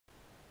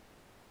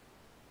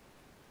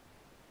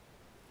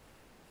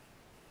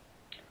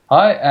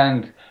Hi,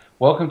 and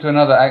welcome to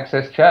another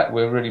AXSChat.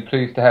 We're really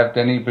pleased to have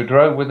Denis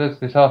Boudreau with us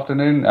this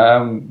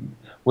afternoon.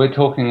 We're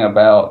talking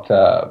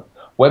about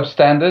web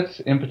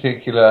standards, in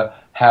particular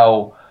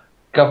how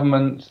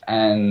governments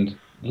and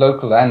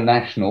local and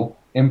national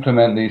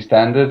implement these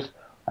standards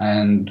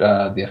and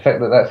the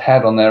effect that that's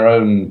had on their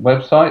own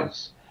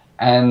websites,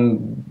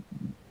 and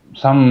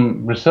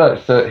some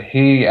research that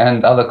he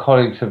and other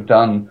colleagues have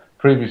done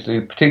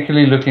previously,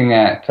 particularly looking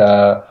at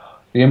the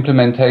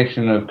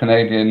implementation of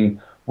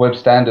Canadian web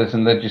standards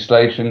and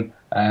legislation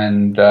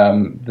and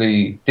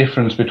the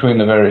difference between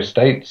the various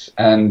states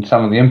and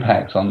some of the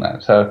impacts on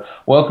that. So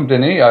welcome,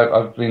 Denis.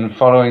 I've been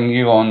following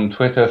you on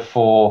Twitter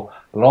for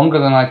longer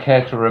than I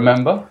care to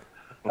remember.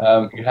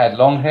 You had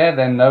long hair,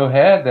 then no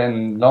hair,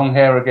 then long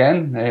hair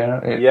again.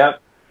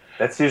 Yep,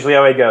 that's usually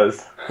how it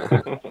goes.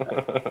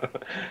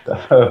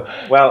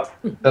 Well,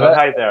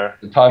 hi there.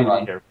 The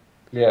timeline.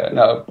 Yeah,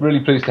 no, really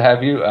pleased to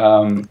have you.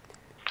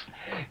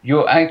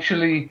 You're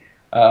actually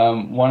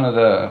one of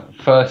the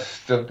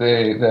first of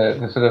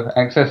the sort of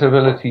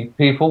accessibility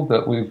people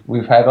that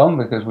we've had on,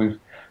 because we've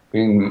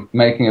been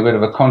making a bit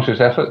of a conscious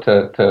effort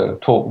to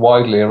talk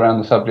widely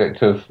around the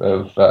subject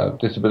of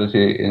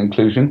disability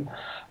inclusion.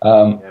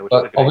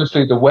 But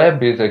obviously the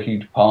web is a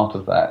huge part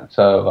of that.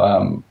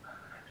 So,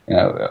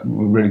 we're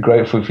really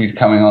grateful for you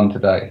coming on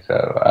today.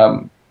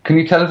 So, can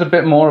you tell us a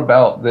bit more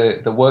about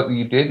the work that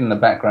you did and the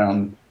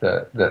background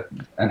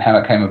and how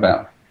it came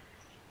about?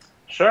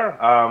 Sure.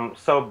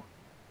 So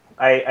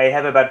I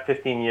have about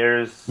 15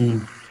 years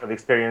of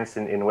experience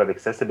in web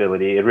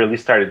accessibility. It really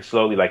started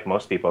slowly, like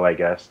most people, I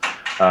guess.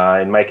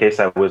 In my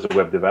case, I was a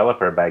web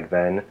developer back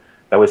then.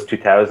 That was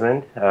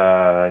 2000,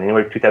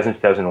 anywhere 2000,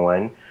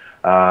 2001.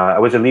 I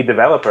was a lead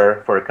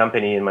developer for a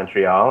company in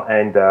Montreal,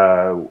 and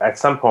at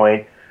some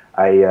point,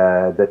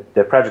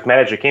 the project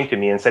manager came to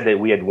me and said that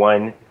we had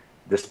won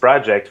this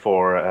project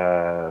for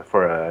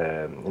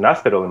an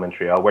hospital in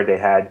Montreal, where they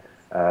had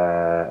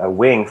a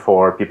wing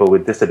for people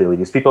with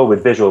disabilities, people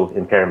with visual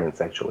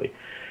impairments, actually.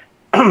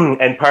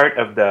 And part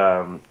of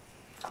the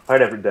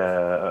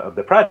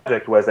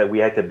project was that we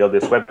had to build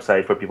this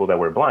website for people that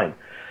were blind.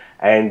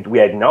 And we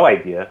had no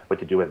idea what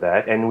to do with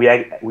that. And we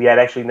had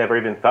actually never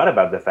even thought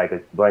about the fact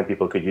that blind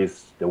people could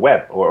use the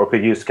web or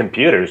could use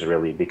computers,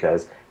 really,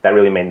 because that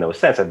really made no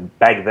sense. And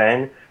back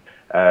then,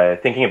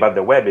 thinking about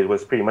the web, it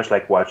was pretty much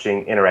like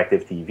watching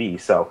interactive TV.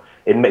 So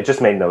it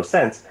just made no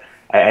sense.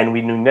 And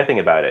we knew nothing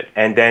about it.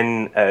 And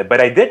then,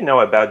 but I did know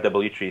about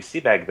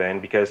W3C back then,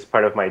 because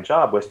part of my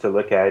job was to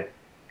look at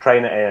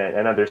trying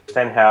and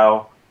understand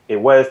how it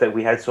was that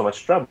we had so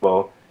much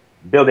trouble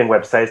building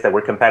websites that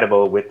were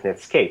compatible with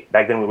Netscape.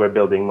 Back then, we were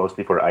building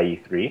mostly for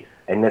IE3,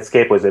 and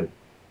Netscape was a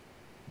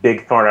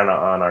big thorn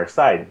on our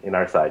side,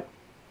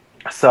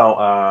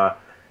 So,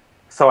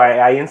 so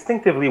I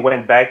instinctively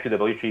went back to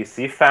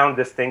W3C, found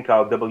this thing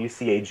called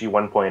WCAG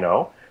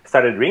 1.0,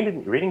 started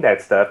reading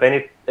that stuff, and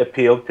it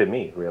appealed to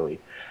me, really.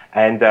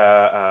 And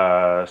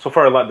so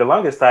for the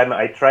longest time,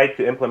 I tried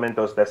to implement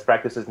those best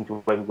practices into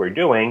what we were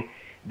doing.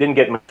 Didn't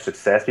get much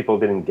success. People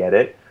didn't get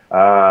it.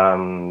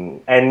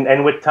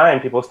 And with time,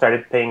 people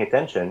started paying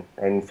attention.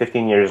 And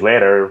 15 years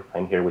later,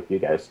 I'm here with you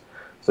guys.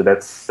 So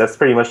that's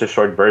pretty much the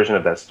short version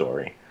of that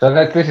story. So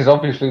this is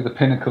obviously the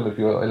pinnacle of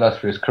your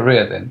illustrious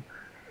career, then.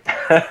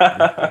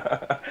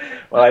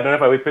 Well, I don't know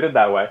if I would put it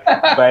that way,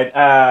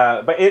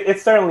 but it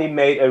certainly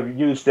made a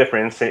huge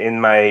difference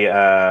in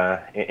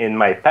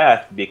my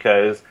path,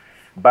 because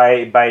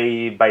by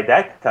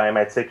that time,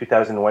 I'd say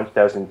 2001,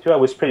 2002, I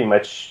was pretty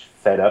much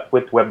fed up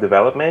with web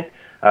development.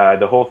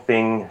 The whole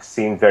thing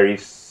seemed very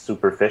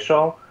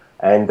superficial,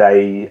 and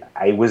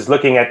I was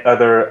looking at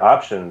other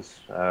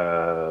options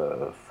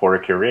for a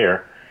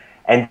career.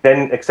 And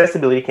then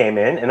accessibility came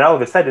in, and all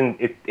of a sudden,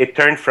 it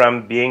turned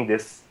from being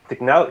this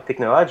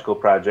technological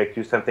project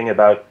to something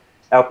about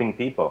helping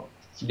people.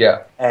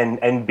 Yeah.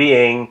 And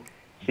being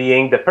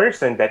the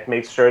person that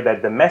makes sure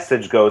that the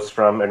message goes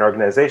from an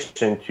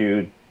organization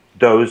to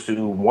those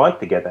who want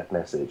to get that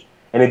message.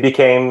 And it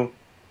became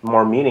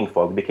more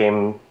meaningful. It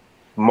became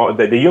more,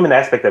 the human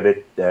aspect of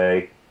it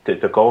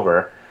took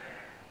over,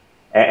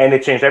 and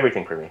it changed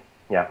everything for me.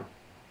 Yeah.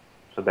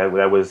 So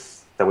that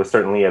was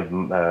certainly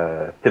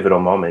a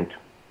pivotal moment.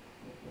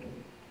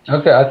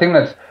 Okay, I think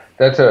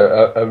that's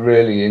a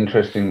really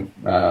interesting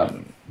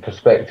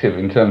perspective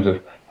in terms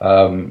of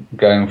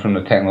going from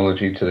the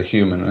technology to the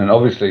human, and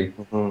obviously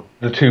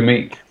the two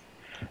meet,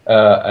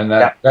 and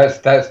that's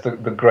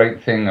the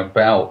great thing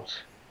about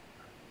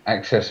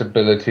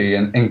accessibility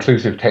and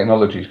inclusive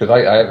technologies, because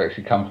I have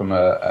actually come from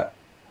an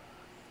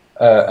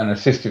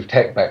assistive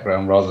tech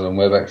background rather than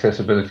web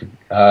accessibility.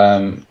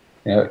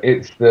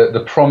 It's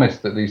the promise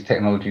that these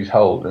technologies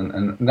hold,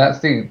 and that's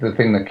the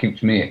thing that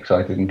keeps me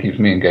excited and keeps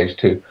me engaged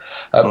too.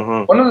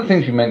 One of the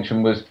things you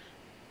mentioned was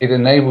it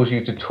enables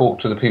you to talk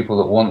to the people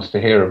that wants to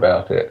hear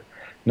about it.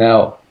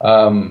 Now,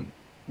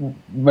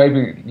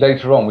 maybe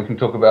later on we can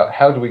talk about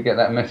how do we get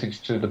that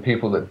message to the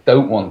people that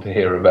don't want to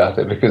hear about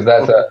it, because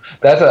that's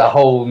a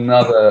whole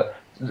nother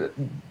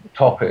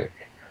topic.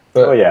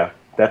 But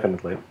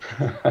definitely.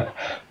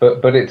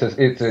 But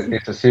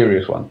it's a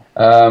serious one.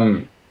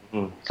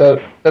 Mm. So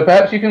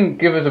perhaps you can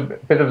give us a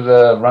bit of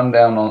the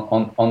rundown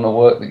on the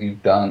work that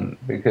you've done,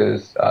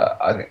 because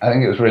I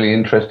think it was really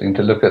interesting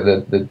to look at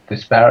the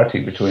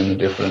disparity between the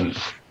different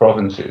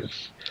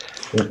provinces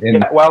in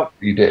Yeah, well,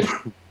 you did.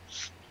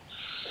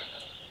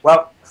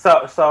 The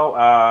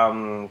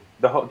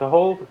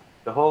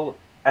whole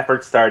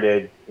effort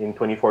started in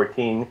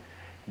 2014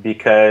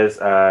 because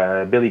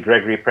Billy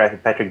Gregory,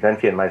 Patrick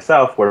Dunphy, and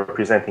myself were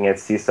presenting at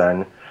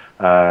CSUN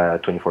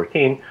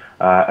 2014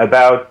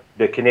 about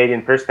the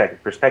Canadian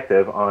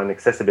perspective on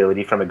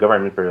accessibility from a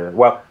government,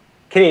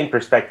 Canadian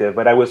perspective,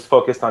 but I was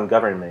focused on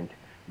government.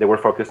 They were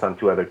focused on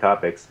two other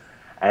topics.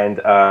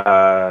 And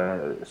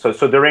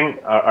so during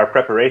our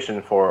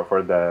preparation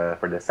for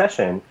the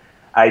session,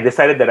 I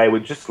decided that I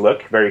would just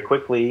look very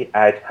quickly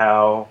at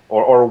how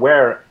or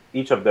where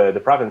each of the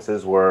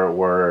provinces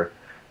were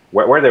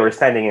where they were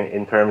standing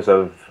in terms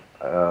of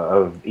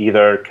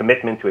either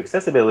commitment to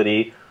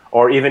accessibility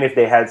or even if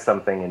they had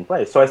something in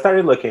place. So I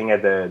started looking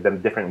at the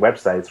different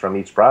websites from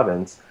each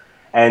province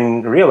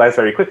and realized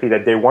very quickly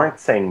that they weren't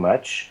saying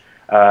much.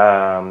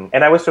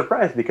 And I was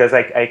surprised because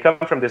I come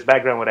from this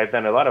background where I've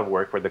done a lot of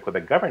work for the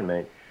Quebec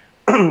government,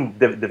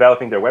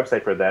 developing their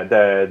website for that,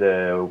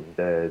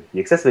 the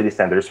accessibility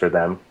standards for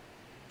them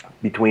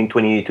between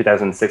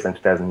 2006 and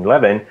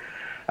 2011.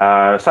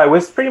 So I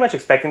was pretty much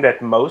expecting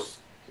that most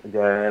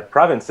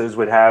provinces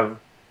would have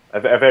a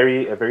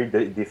very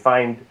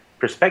defined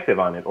perspective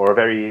on it, or a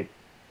very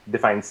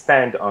defined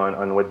stand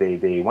on what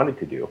they wanted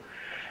to do.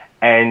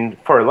 And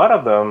for a lot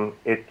of them,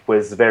 there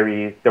was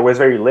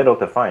very little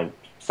to find.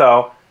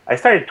 So I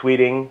started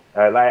tweeting.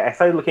 I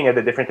started looking at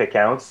the different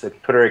accounts,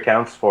 Twitter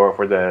accounts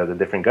for the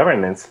different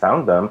governments,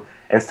 found them,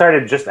 and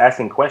started just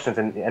asking questions.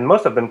 And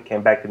most of them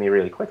came back to me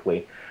really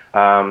quickly.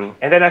 And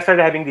then I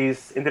started having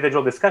these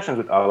individual discussions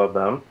with all of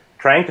them,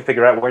 trying to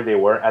figure out where they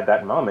were at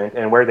that moment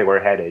and where they were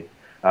headed.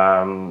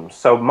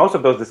 So most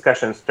of those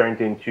discussions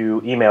turned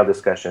into email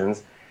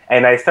discussions.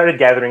 And I started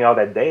gathering all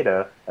that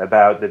data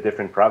about the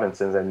different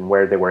provinces and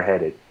where they were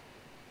headed.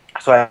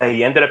 So I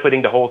ended up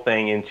putting the whole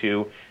thing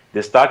into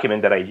this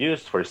document that I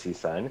used for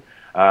CSUN,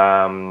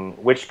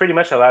 which pretty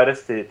much allowed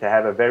us to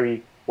have a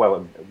very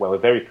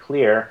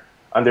clear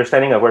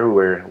understanding of where we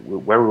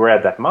were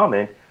at that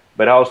moment,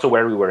 but also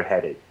where we were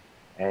headed.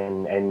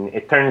 And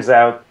it turns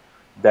out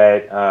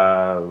that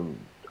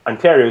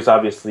Ontario is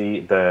obviously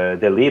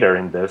the leader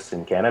in this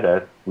in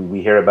Canada.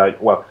 We hear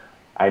about, well,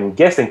 I'm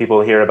guessing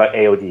people hear about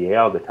AODA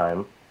all the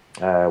time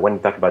when we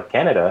talk about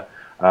Canada.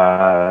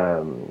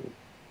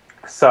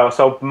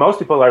 So most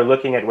people are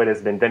looking at what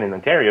has been done in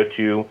Ontario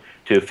to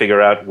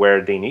figure out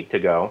where they need to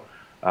go.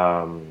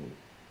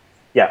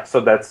 Yeah,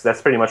 so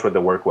that's pretty much what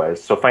the work was.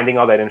 So finding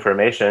all that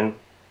information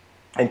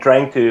and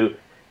trying to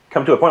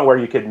come to a point where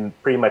you can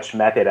pretty much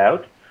map it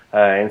out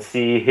and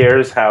see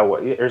here's how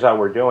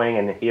we're doing,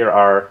 and here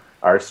are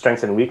our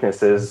strengths and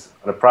weaknesses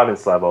on a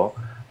province level.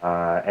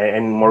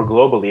 And more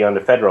globally on the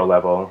federal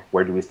level,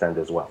 where do we stand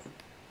as well?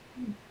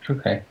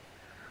 Okay.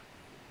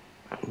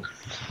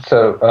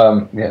 So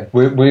yeah,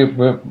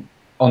 we're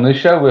on this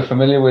show. We're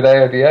familiar with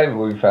AODA.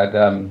 We've had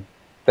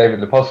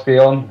David Leposki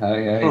on.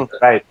 He's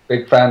a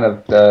big fan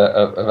of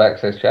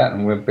AXSChat,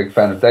 and we're a big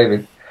fan of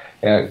David.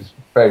 He's a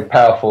very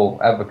powerful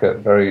advocate,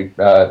 very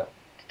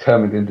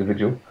determined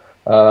individual.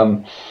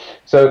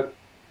 So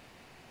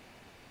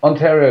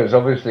Ontario is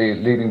obviously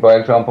leading by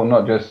example,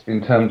 not just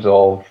in terms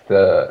of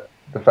the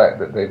fact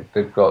that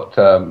they've got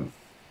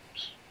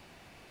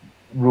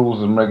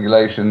rules and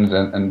regulations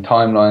and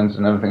timelines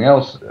and everything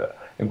else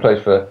in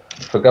place for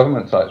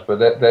government sites, but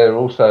they're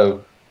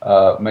also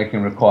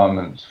making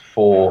requirements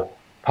for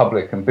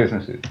public and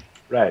businesses.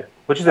 Right,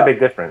 which is a big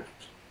difference.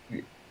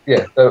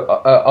 Yeah, so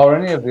are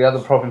any of the other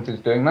provinces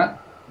doing that?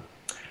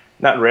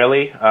 Not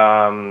really.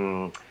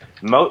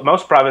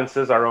 Most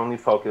provinces are only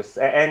focused,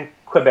 and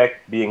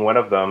Quebec being one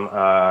of them,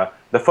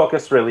 the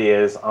focus really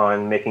is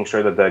on making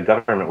sure that the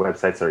government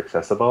websites are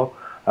accessible.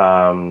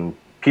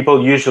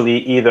 People usually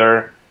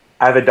either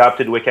have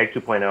adopted WCAG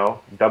 2.0,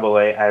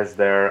 AA, as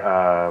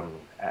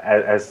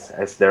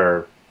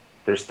their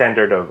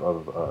standard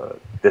of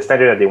the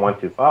standard that they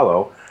want to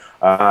follow.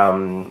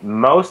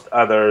 Most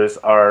others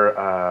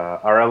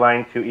are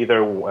aligned to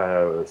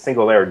either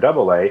single A or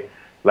AA.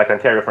 Like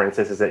Ontario, for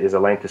instance, is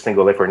aligned to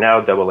single A for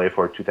now, AA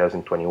for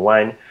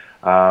 2021.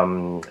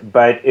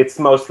 But it's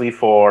mostly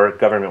for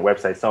government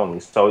websites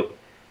only. So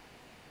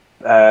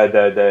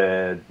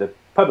the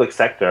public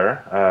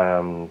sector,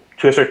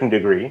 to a certain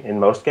degree, in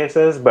most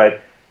cases,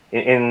 but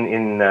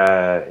in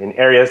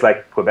areas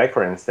like Quebec,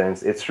 for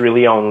instance, it's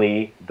really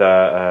only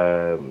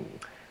the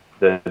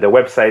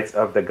websites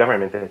of the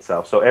government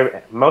itself. So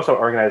most of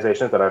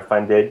organizations that are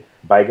funded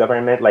by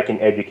government, like in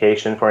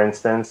education, for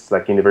instance,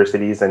 like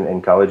universities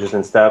and colleges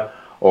and stuff,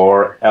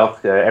 or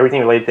health, everything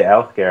related to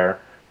healthcare,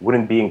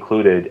 wouldn't be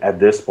included at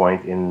this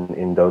point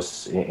in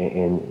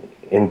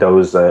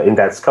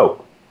that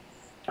scope.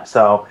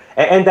 So,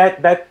 and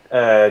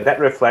that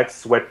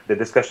reflects what the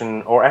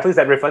discussion, or at least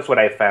that reflects what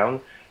I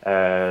found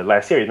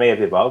last year. It may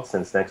have evolved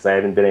since then, because I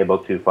haven't been able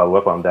to follow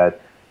up on that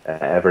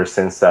ever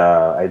since,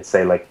 I'd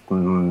say, like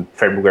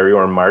February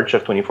or March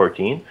of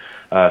 2014.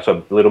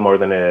 So a little more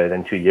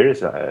than 2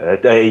 years,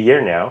 a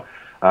year now.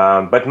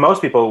 But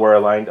most people were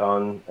aligned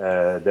on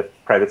the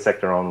private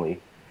sector only,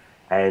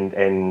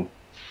 and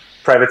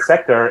private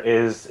sector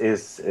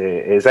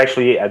is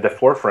actually at the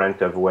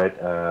forefront of what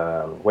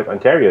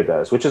Ontario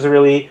does, which is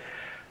really,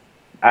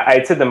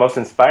 I'd say, the most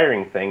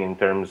inspiring thing in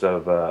terms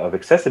of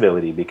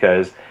accessibility,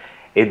 because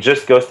it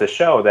just goes to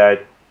show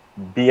that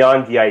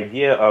beyond the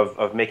idea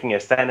of making a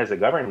stand as a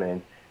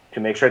government to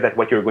make sure that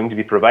what you're going to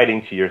be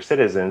providing to your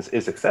citizens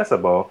is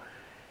accessible,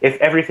 if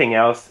everything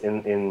else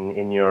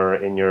in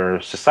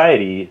your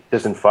society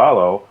doesn't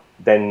follow,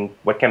 then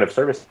what kind of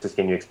services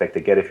can you expect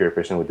to get if you're a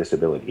person with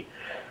disability?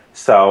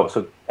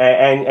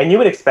 And you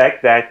would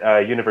expect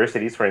that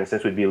universities, for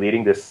instance, would be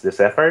leading this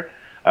effort.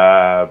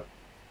 They're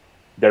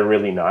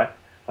really not,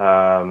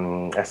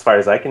 as far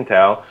as I can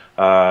tell.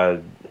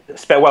 Well,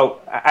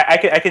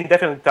 I can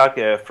definitely talk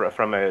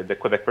from the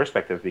Quebec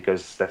perspective,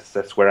 because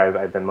that's where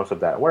I've done most of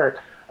that work.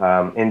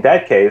 In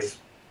that case,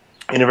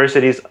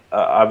 universities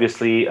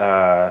obviously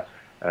answer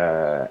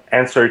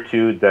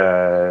to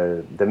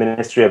the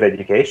Ministry of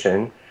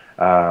Education,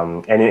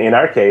 and in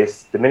our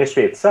case, the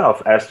ministry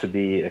itself has to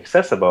be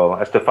accessible,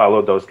 has to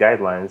follow those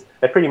guidelines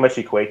that pretty much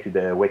equate to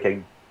the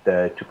WCAG,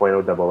 the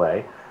 2.0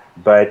 AA.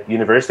 But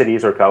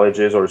universities or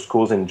colleges or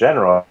schools in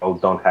general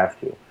don't have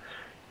to.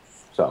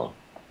 So.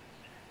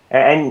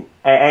 And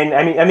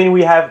I mean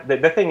we have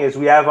the thing is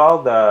we have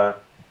all the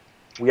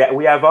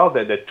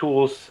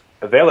tools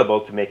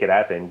available to make it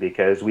happen,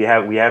 because we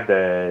have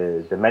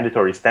the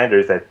mandatory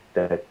standards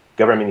that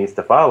government needs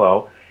to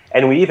follow,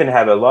 and we even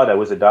have a law that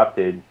was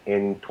adopted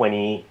in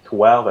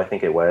 2012, I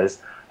think it was,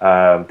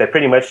 that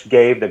pretty much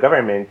gave the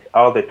government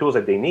all the tools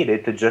that they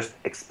needed to just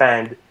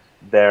expand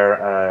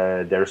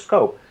their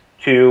scope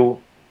to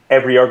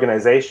every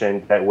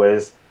organization that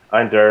was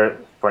under,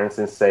 for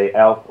instance, say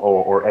health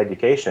or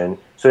education,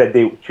 so that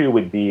they too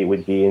would be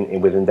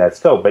within that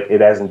scope. But it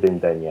hasn't been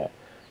done yet.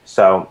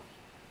 So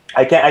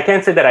I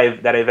can't say that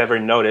I've ever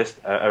noticed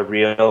a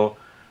real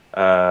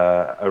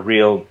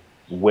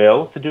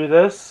will to do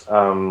this.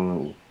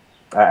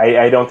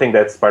 I don't think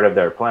that's part of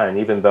their plan,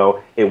 even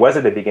though it was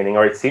at the beginning,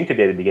 or it seemed to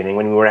be at the beginning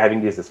when we were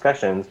having these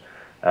discussions.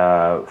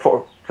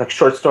 For like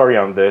short story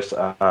on this,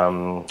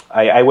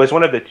 I was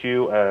one of the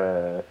two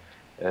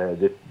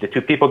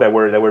people that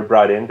were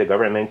brought in the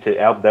government to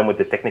help them with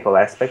the technical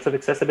aspects of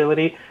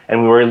accessibility,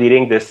 and we were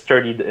leading this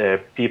 30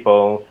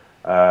 people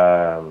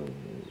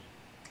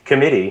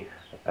committee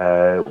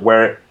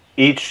where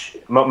each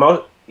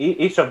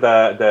of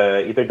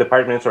the either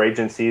departments or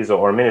agencies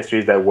or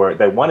ministries that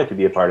wanted to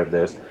be a part of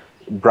this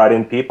brought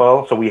in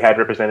people. So we had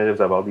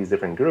representatives of all these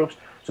different groups.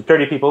 So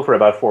 30 people for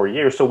about 4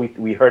 years. So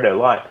we heard a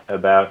lot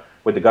about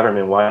what the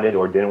government wanted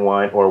or didn't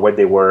want, or what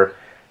they were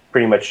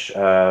pretty much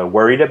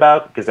worried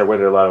about, because there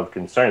were a lot of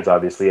concerns,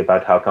 obviously,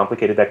 about how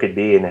complicated that could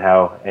be and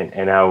how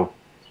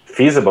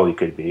feasible it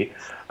could be.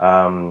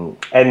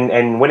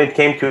 And when it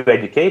came to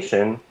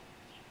education,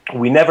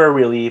 we never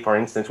really, for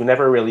instance,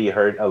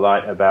 heard a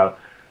lot about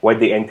what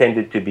they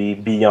intended to do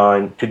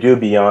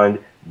beyond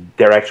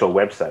their actual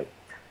website.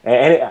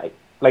 And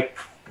like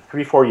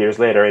 3-4 years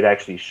later, it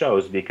actually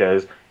shows,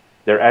 because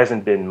there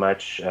hasn't been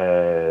much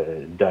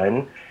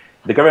done.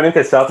 The government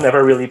itself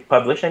never really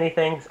published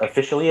anything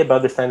officially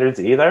about the standards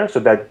either,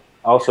 so that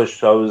also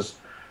shows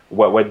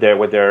what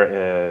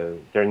their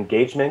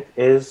engagement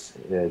is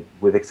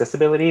with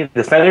accessibility.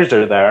 The standards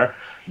are there,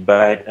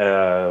 but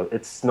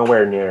it's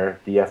nowhere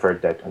near the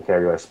effort that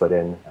Ontario has put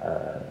in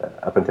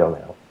up until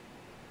now.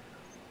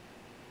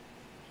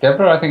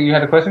 Deborah, I think you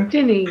had a question.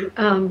 Denis,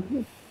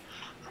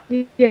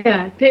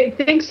 yeah,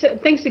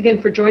 thanks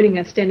again for joining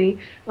us, Denis.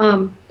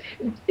 And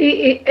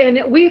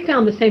we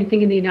found the same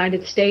thing in the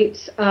United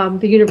States. The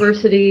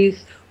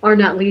universities are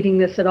not leading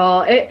this at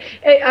all.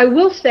 I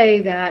will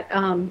say that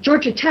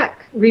Georgia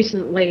Tech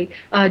recently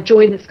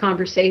joined this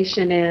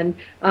conversation, and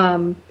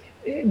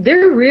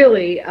they're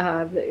really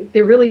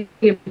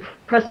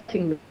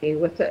impressing me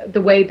with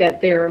the way that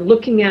they're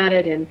looking at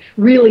it and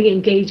really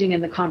engaging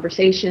in the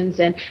conversations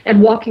and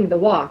walking the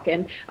walk.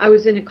 And I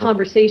was in a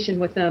conversation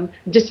with them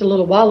just a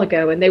little while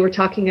ago, and they were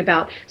talking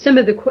about some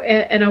of the,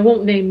 and I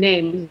won't name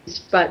names,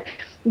 but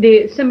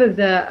some of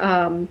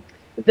the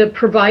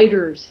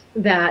providers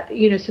that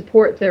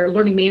support their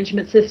learning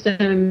management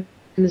systems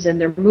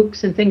and their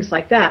MOOCs and things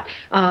like that.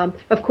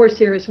 Of course,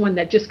 there is one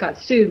that just got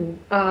sued.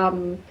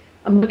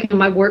 I'm looking at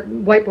my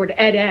whiteboard,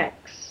 edX,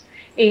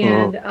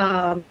 and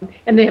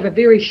they have a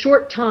very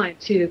short time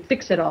to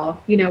fix it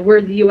all. We're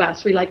in the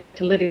U.S., we like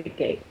to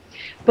litigate,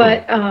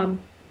 but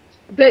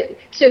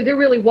so they're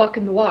really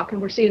walking the walk,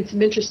 and we're seeing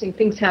some interesting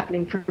things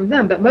happening from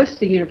them. But most of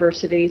the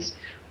universities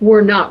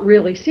we're not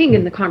really seeing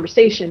in the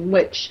conversation,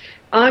 which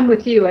I'm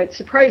with you. It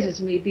surprises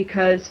me,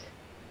 because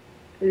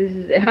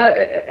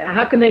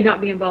how can they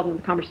not be involved in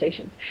the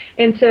conversations?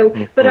 And so,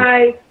 but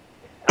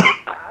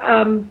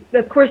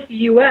of course, the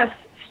U.S.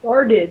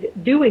 started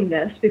doing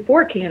this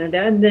before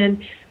Canada, and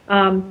then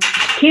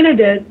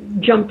Canada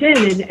jumped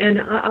in, and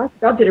I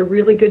thought did a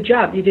really good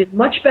job. You did a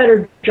much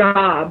better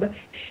job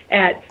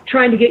at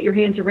trying to get your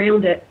hands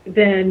around it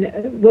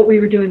than what we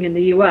were doing in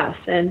the U.S.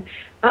 And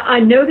I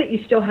know that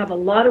you still have a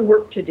lot of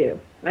work to do.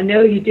 I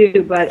know you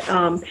do, but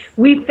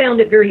we found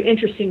it very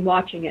interesting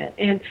watching it.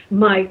 And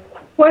my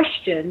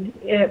question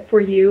for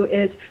you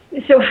is,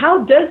 so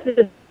how does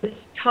this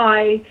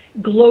tie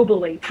in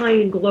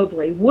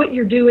globally, what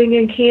you're doing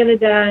in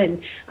Canada?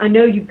 And I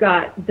know you've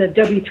got the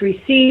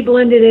W3C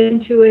blended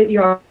into it.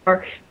 You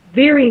are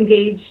very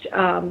engaged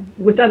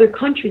with other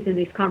countries in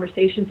these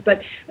conversations,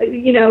 but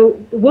you know,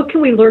 what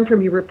can we learn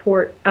from your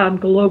report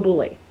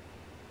globally?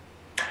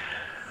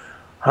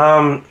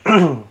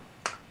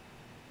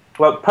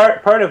 Well,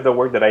 part of the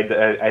work that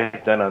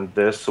I've done on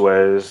this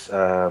was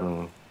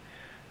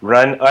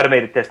run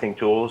automated testing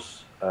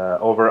tools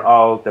over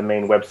all the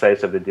main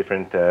websites of the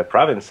different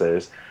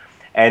provinces.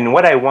 And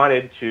what I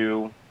wanted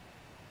to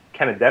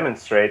kind of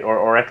demonstrate,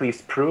 or at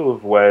least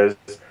prove, was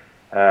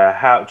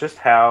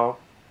how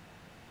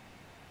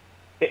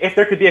if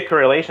there could be a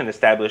correlation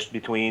established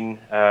between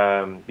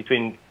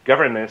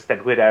governments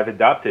that would have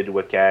adopted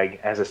WCAG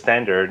as a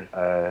standard,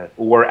 or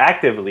were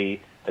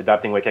actively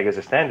adopting WCAG as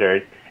a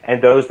standard,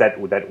 and those that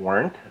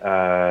weren't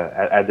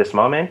at this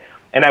moment.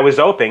 And I was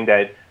hoping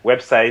that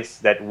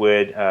websites that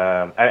would,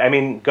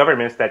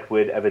 governments that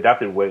would have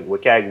adopted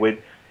WCAG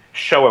would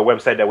show a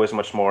website that was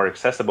much more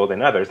accessible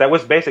than others. That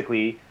was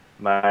basically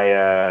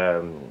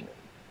my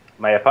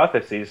my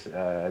hypotheses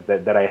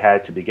that I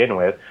had to begin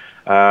with,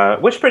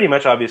 which pretty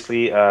much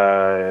obviously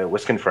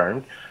was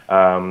confirmed.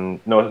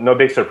 No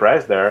big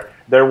surprise there.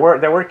 There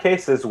were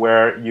cases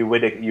where you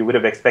would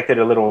have expected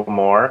a little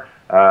more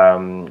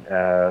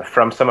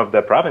from some of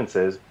the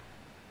provinces,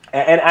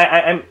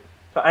 and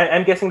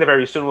I'm guessing that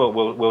very soon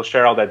we'll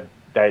share all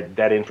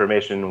that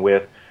information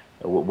with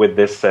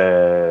this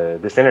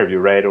this interview,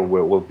 right? Or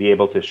we'll be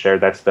able to share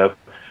that stuff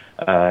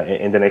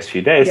in the next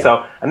few days. Yeah.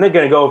 So I'm not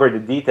going to go over the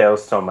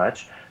details so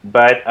much,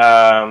 but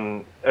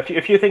a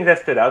few things that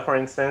stood out, for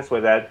instance,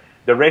 was that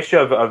the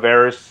ratio of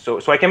errors.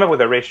 So I came up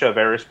with a ratio of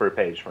errors per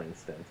page, for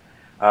instance.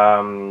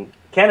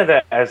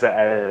 Canada as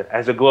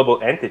a global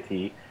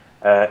entity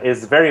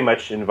is very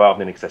much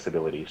involved in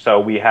accessibility. So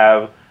we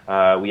have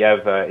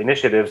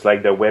initiatives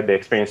like the Web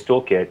Experience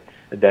Toolkit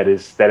that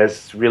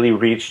has really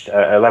reached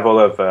a level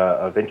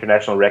of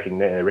international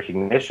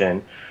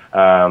recognition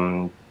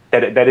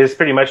that is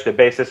pretty much the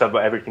basis of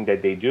everything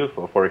that they do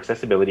for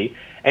accessibility,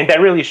 and that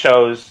really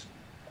shows,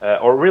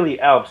 or really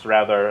helps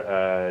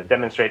rather,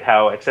 demonstrate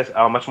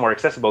how much more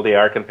accessible they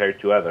are compared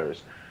to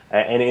others.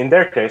 And in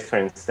their case, for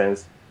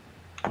instance,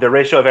 the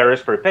ratio of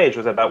errors per page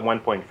was about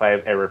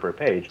 1.5 error per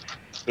page.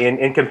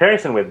 In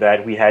comparison with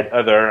that, we had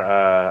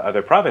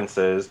other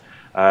provinces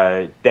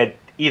that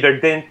either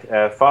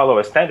didn't follow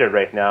a standard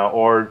right now,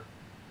 or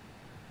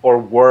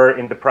were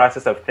in the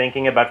process of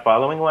thinking about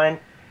following one.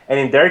 And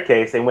in their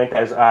case, they went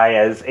as high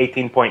as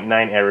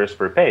 18.9 errors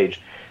per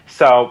page.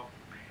 So,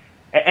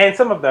 and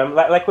some of them,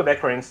 like Quebec,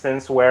 for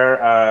instance,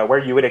 where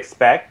you would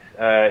expect,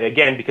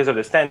 again, because of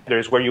the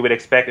standards, where you would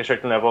expect a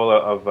certain level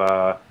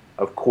of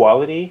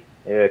quality,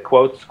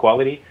 quotes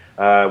quality,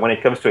 when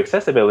it comes to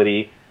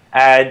accessibility,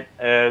 had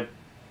a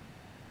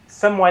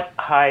somewhat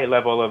high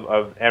level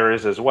of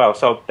errors as well.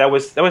 So that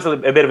was a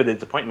bit of a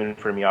disappointment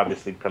for me,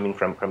 obviously coming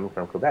from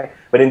Quebec.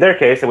 But in their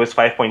case, it was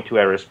 5.2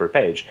 errors per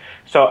page.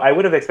 So I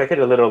would have expected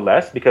a little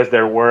less, because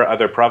there were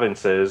other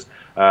provinces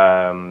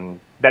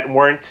that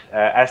weren't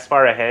as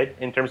far ahead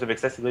in terms of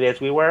accessibility as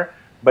we were,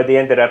 but they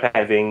ended up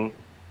having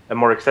a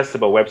more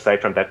accessible website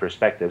from that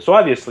perspective. So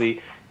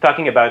obviously,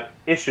 talking about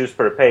issues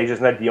per page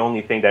is not the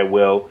only thing that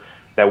will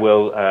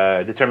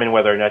determine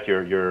whether or not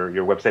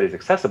your website is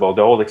accessible.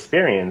 The whole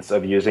experience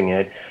of using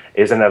it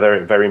is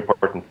another very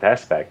important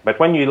aspect. But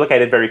when you look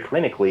at it very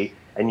clinically,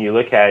 and you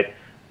look at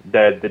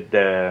the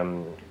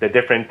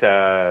different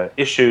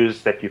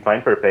issues that you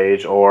find per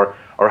page, or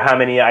how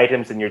many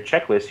items in your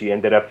checklist you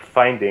ended up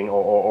finding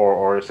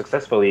or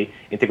successfully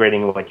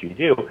integrating what you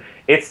do,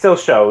 it still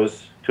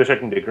shows to a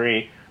certain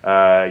degree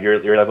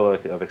your level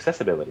of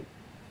accessibility.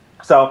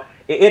 So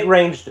it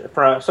ranged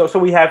from, so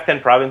we have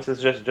 10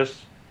 provinces,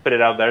 just put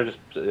it out there,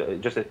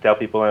 just to tell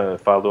people and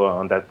follow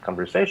on that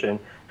conversation.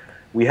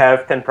 We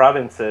have 10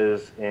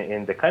 provinces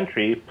in the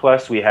country,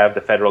 plus we have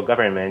the federal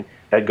government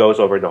that goes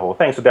over the whole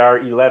thing. So there are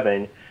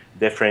 11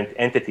 different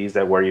entities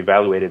that were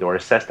evaluated or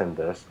assessed in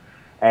this.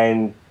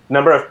 And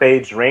number of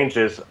page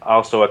ranges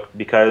also,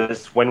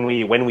 because when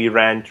we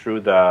ran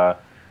through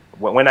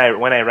when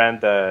I ran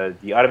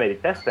the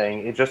automated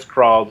testing, it just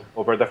crawled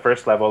over the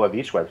first level of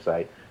each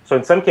website. So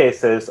in some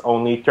cases,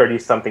 only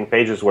 30-something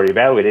pages were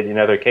evaluated. In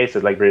other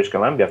cases, like British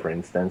Columbia, for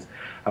instance,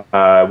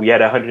 we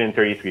had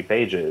 133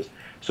 pages.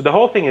 So the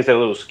whole thing is a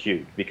little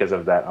skewed because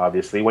of that,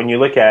 obviously. When you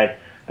look at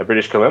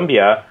British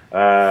Columbia,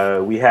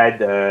 we had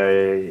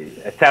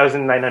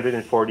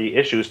 1,940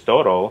 issues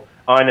total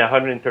on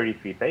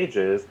 133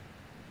 pages.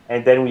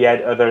 And then we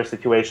had other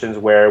situations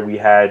where we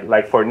had,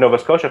 like for Nova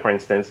Scotia, for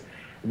instance,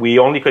 we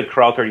only could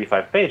crawl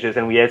 35 pages,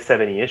 and we had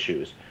 70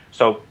 issues.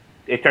 So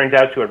it turned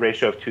out to a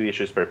ratio of 2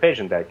 issues per page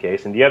in that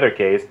case. In the other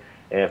case,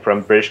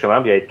 from British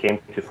Columbia, it came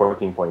to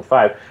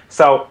 14.5.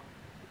 So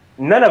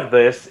none of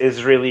this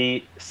is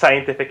really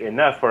scientific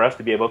enough for us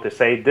to be able to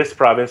say this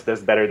province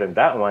does better than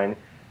that one.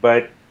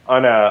 But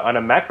on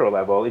a macro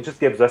level, it just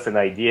gives us an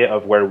idea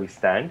of where we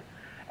stand.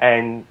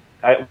 And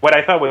what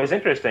I thought was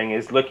interesting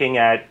is looking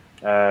at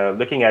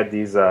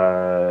these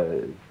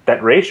that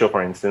ratio,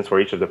 for instance,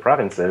 for each of the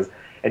provinces,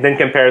 and then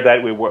compare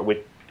that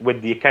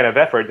with the kind of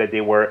effort that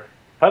they were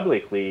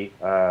publicly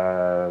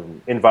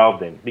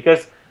involved in.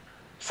 Because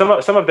some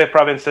of the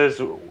provinces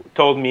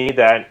told me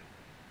that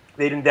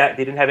they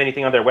didn't have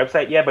anything on their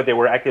website yet, but they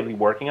were actively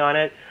working on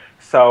it.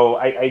 So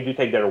I do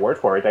take their word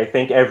for it. I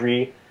think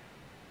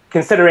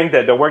considering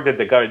the work that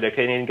the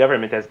Canadian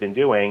government has been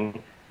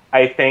doing,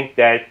 I think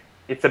that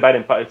it's about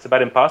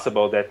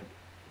impossible that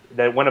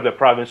one of the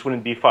provinces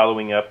wouldn't be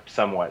following up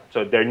somewhat.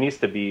 So there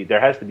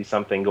has to be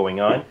something going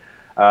on.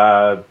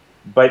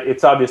 But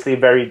it's obviously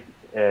very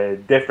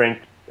different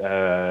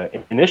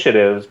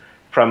initiatives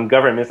from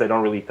governments that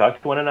don't really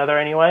talk to one another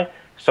anyway.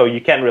 So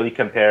you can't really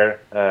compare.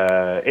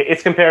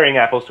 It's comparing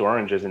apples to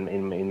oranges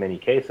in many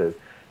cases.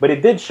 But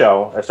it did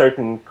show a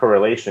certain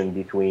correlation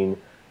between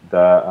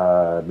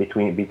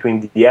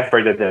the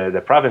effort that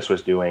the province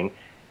was doing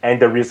and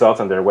the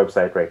results on their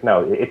website right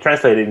now. It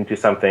translated into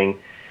something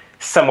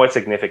somewhat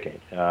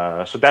significant.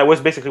 So that was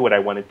basically what I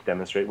wanted to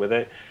demonstrate with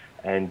it.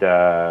 And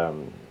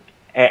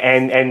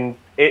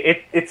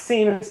it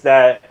seems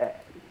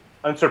that,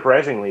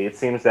 unsurprisingly, it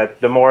seems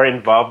that the more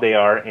involved they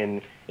are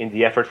in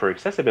the effort for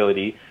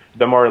accessibility,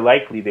 the more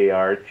likely they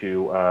are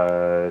to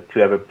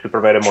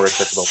provide a more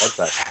accessible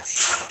website.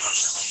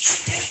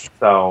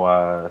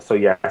 So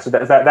yeah, so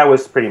that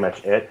was pretty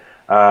much it.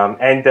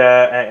 And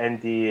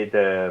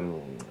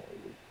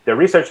the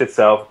research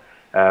itself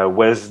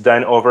was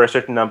done over a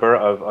certain number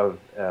of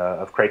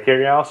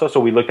criteria also. So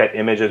we looked at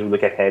images, we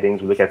looked at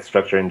headings, we looked at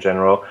structure in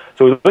general.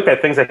 So we looked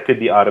at things that could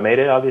be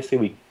automated. Obviously,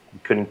 we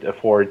couldn't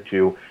afford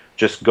to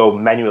just go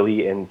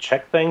manually and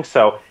check things.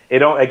 So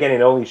it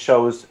only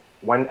shows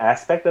one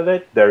aspect of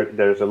it.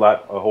 There's a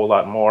whole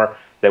lot more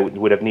that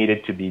would have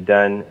needed to be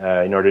done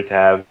in order to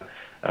have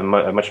a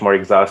much more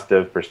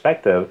exhaustive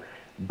perspective.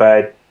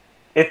 But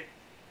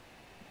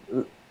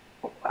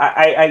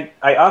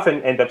I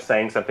often end up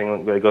saying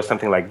something that goes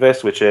something like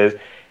this, which is,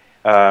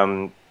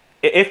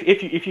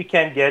 if you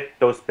can't get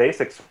those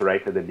basics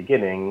right at the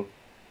beginning,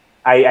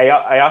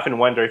 I often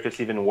wonder if it's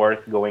even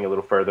worth going a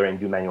little further and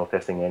do manual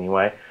testing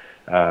anyway.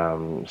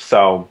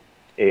 So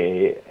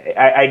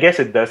I guess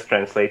it does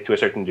translate to a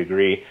certain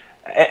degree,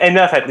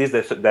 enough at least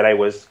that I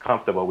was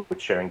comfortable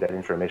with sharing that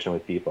information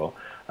with people.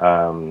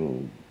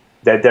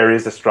 That there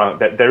is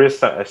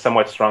a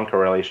somewhat strong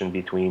correlation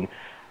between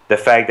the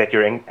fact that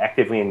you're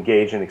actively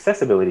engaged in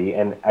accessibility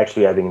and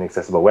actually having an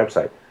accessible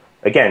website.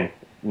 Again,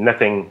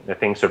 nothing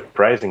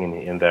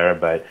surprising in there,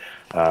 but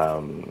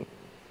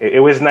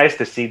it was nice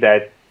to see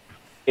that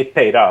it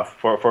paid off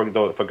for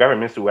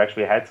governments who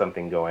actually had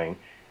something going.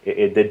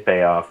 It did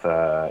pay off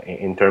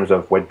in terms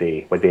of what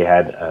they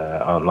had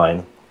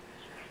online.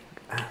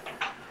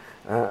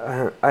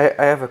 I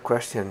have a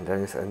question,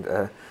 Denis,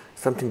 and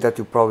something that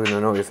you probably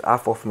don't know is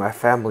half of my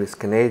family is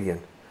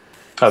Canadian.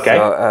 Okay.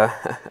 So,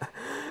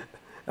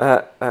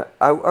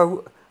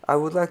 I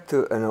would like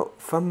to know,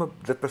 from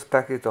the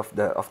perspective of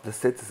the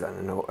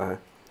citizen,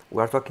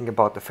 we are talking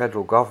about the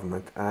federal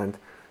government, and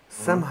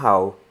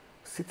somehow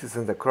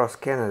citizens across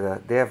Canada,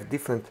 they have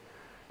different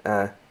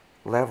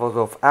levels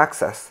of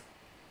access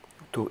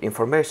to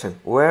information.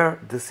 Where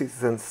the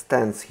citizen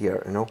stands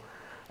here,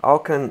 how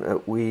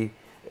can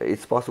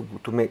it's possible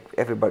to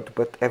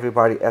put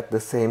everybody at the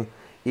same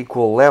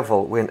equal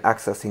level when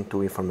accessing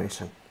to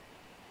information?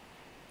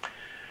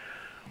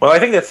 Well, I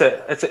think it's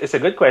a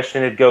good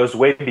question. It goes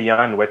way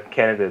beyond what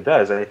Canada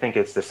does. I think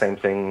it's the same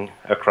thing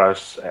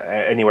across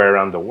anywhere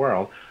around the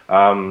world.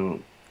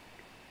 One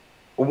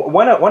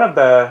of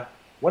the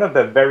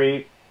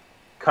very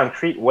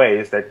concrete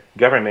ways that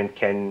government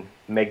can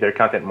make their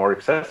content more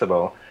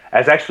accessible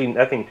has actually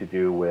nothing to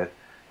do with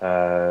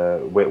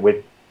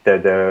the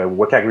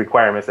WCAG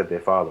requirements that they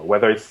follow,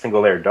 whether it's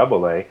single A or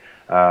double A.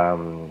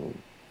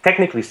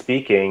 Technically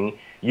speaking,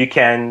 you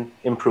can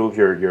improve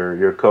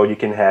your code. You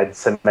can add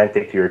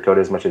semantic to your code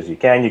as much as you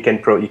can. You can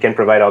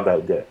provide all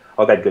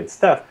that good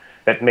stuff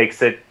that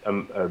makes it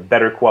a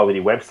better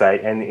quality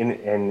website, and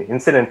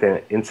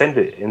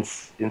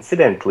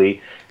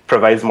incidentally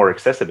provides more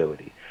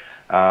accessibility.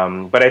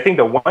 But I think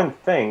the one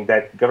thing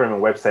that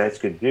government websites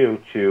could do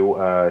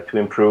to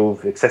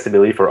improve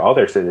accessibility for all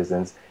their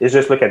citizens is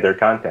just look at their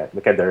content,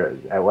 look at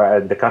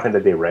the content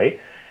that they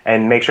write,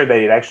 and make sure that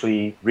it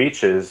actually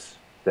reaches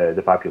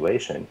the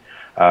population.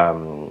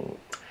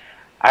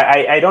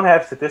 I don't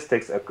have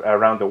statistics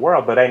around the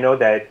world, but I know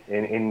that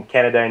in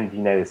Canada and the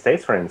United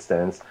States, for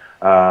instance,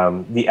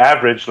 the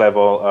average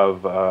level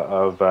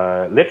of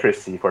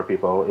literacy for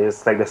people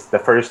is like the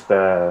first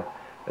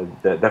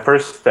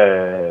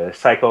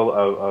cycle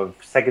of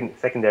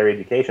secondary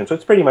education. So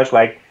it's pretty much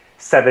like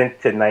 7th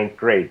to 9th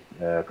grade,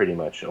 pretty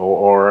much.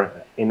 Or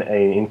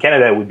in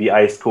Canada, it would be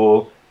high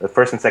school the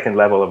first and second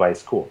level of high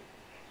school.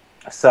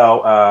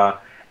 So,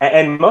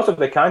 and most of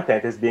the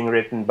content is being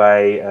written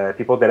by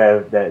people that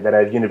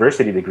have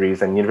university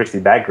degrees and university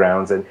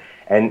backgrounds, and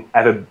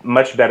have a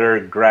much better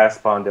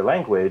grasp on the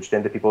language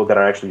than the people that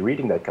are actually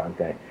reading that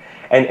content.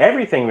 And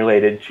everything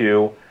related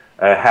to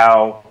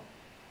how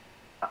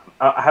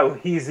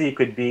easy it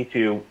could be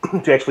to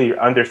to actually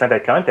understand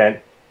that content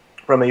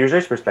from a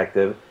user's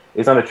perspective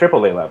is on a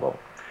AAA level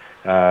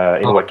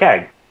in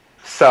WCAG.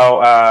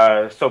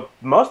 So so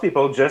most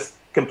people just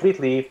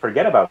completely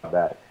forget about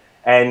that.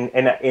 And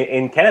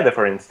in Canada,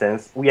 for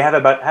instance, we have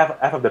about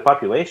half of the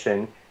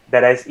population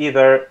that has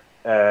either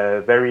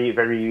very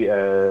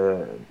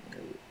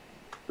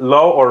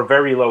low or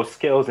very low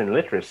skills in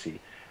literacy.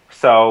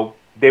 So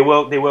they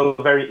will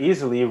very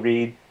easily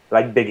read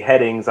like big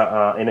headings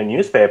in a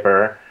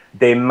newspaper.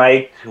 They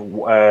might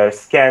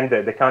scan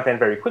the content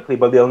very quickly,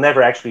 but they'll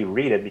never actually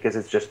read it because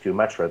it's just too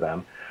much for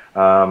them.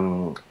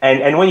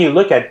 And when you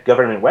look at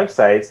government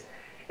websites,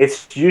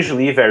 it's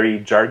usually very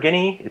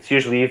jargony. It's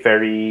usually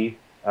very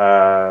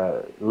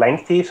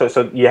lengthy.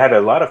 So you have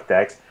a lot of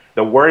text.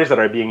 The words that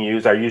are being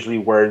used are usually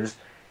words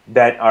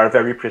that are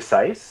very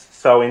precise.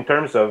 So in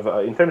terms of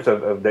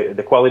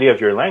the quality of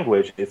your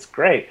language, it's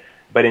great.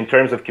 But in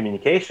terms of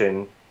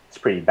communication, it's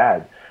pretty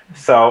bad.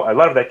 So a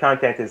lot of that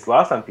content is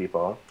lost on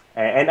people.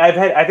 And I've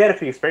had a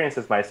few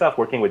experiences myself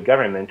working with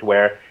government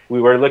where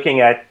we were looking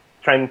at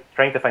trying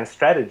to find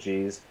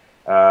strategies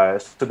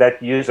so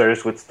that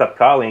users would stop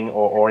calling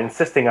or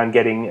insisting on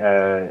getting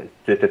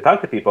to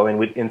talk to people and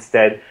would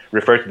instead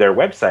refer to their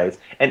websites.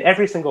 And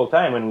every single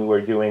time when we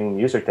were doing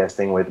user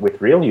testing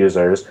with real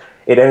users,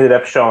 it ended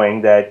up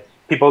showing that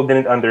people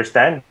didn't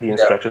understand the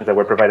instructions that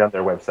were provided on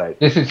their website.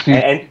 This is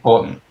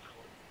important.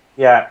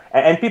 Yeah,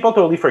 and people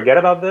totally forget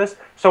about this.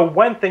 So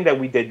one thing that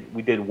we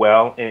did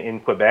well in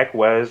Quebec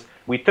was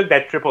we took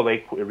that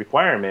AAA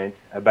requirement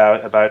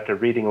about the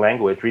reading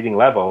language, reading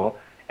level,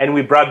 and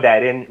we brought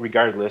that in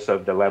regardless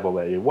of the level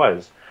that it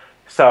was.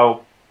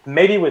 So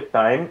maybe with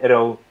time,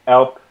 it'll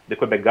help the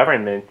Quebec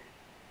government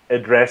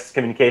address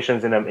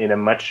communications in a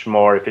much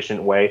more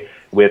efficient way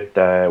with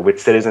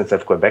citizens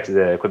of Quebec,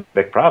 the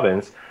Quebec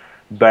province.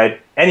 But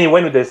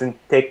anyone who doesn't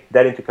take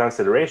that into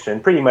consideration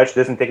pretty much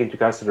doesn't take into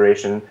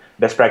consideration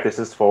best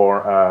practices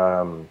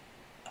for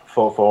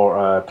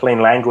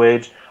plain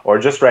language or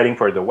just writing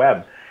for the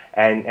web.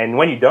 And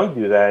when you don't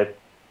do that,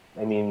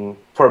 I mean,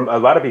 for a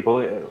lot of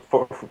people,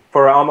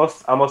 for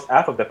almost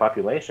half of the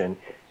population,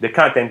 the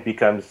content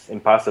becomes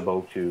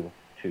impossible to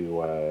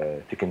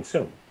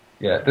consume.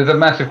 Yeah, there's a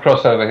massive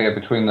crossover here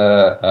between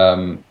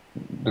the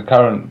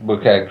current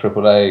WCAG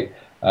AAA.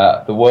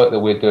 The work that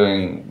we're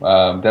doing,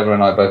 Deborah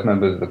and I, both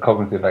members of the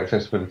Cognitive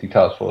Accessibility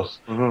Task Force,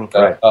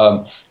 right.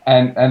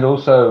 and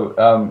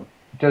also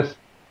just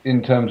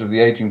in terms of the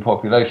aging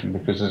population,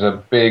 because there's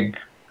a big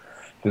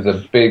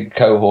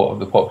cohort of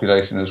the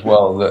population as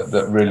well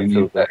that really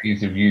needs that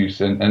ease of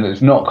use and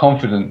is not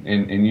confident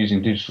in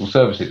using digital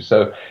services.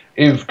 So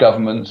if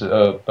governments,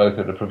 both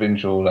at a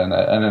provincial and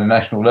a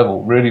national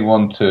level, really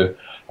want to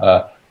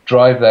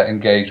drive that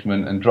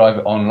engagement and drive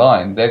it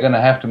online, they're going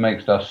to have to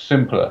make stuff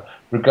simpler,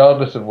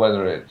 regardless of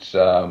whether it's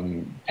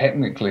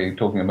technically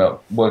talking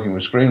about working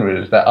with screen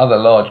readers. That other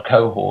large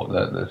cohort,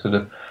 the sort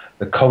of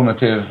the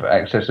cognitive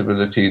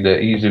accessibility, the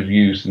ease of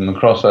use, and the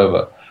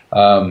crossover,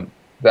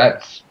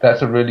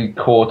 that's a really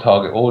core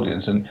target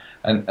audience,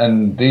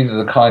 and these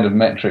are the kind of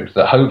metrics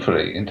that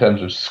hopefully, in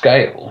terms of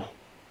scale,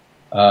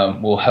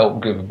 will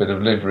help give a bit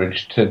of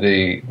leverage to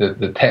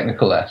the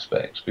technical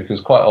aspects, because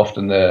quite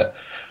often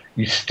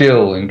you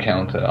still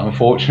encounter,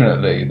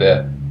 unfortunately,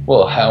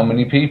 well, how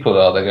many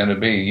people are there going to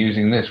be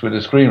using this with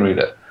a screen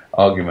reader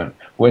argument?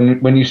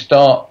 When you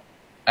start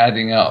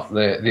adding up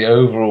the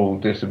overall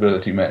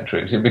disability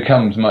metrics, it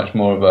becomes much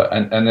more of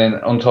and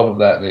then on top of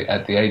that,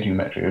 at the aging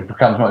metric, it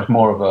becomes much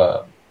more of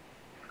a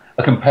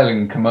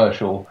compelling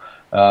commercial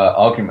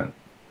argument.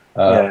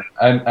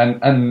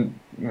 And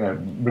you know,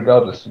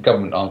 regardless, the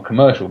government aren't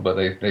commercial, but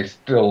they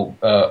still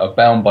are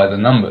bound by the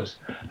numbers,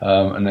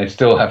 and they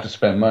still have to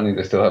spend money,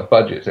 they still have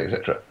budgets,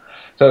 etc.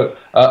 So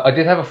I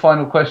did have a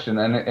final question,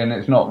 and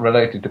it's not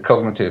related to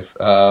cognitive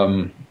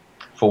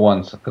for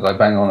once, because I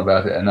bang on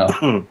about it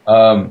enough.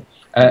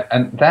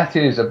 And that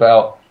is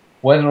about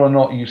whether or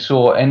not you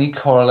saw any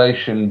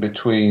correlation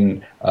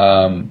between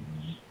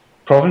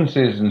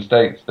provinces and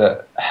states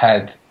that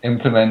had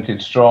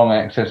implemented strong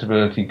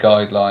accessibility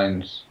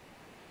guidelines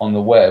on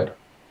the web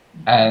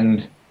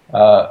and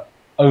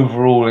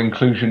overall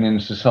inclusion in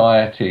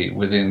society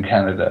within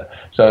Canada.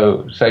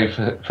 So, say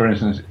for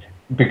instance,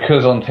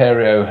 because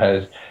Ontario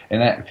has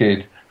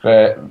enacted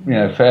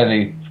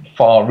fairly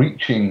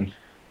far-reaching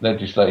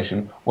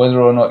legislation,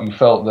 whether or not you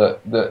felt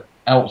that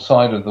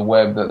outside of the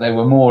web that they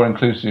were more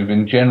inclusive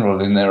in general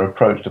in their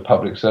approach to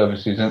public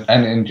services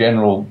and in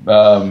general,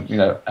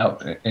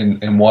 out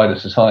in wider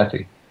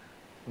society.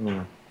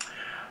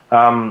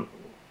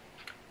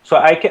 So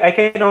I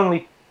can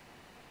only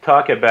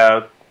talk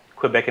about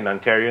Quebec and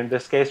Ontario in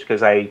this case,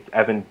 because I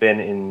haven't been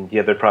in the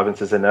other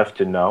provinces enough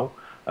to know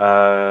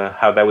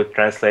how that would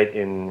translate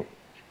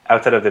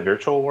outside of the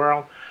virtual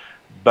world.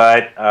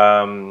 But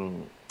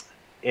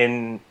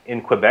in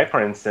Quebec,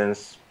 for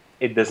instance,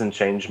 it doesn't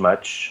change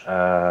much.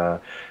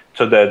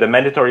 So the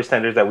mandatory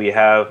standards that we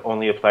have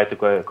only apply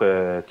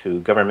to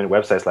government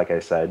websites, like I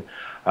said.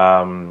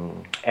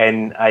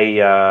 And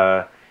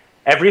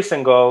every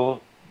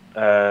single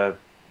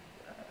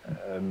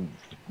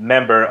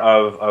member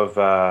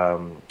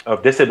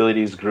of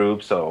disabilities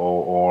groups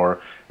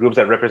or groups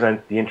that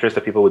represent the interests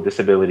of people with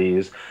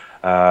disabilities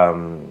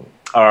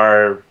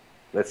are,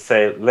 let's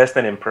say, less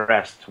than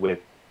impressed with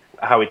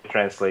how it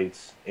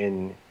translates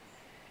in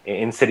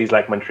cities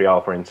like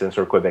Montreal, for instance,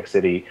 or Quebec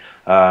City.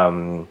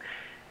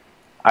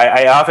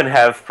 I often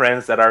have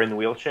friends that are in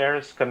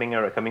wheelchairs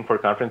coming for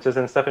conferences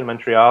and stuff in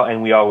Montreal,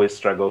 and we always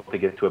struggle to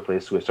get to a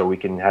place so we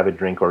can have a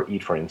drink or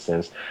eat, for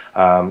instance.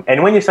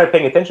 And when you start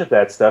paying attention to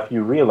that stuff,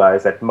 you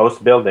realize that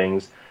most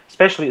buildings,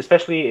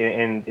 especially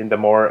in the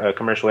more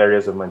commercial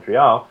areas of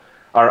Montreal,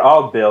 are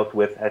all built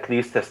with at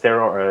least a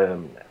stair, or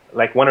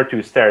like one or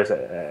two stairs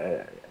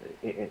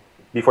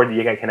before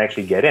you can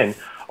actually get in.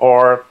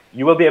 Or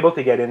you will be able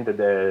to get into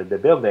the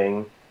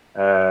building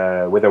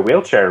with a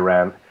wheelchair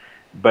ramp,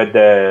 but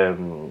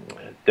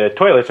the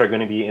toilets are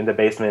going to be in the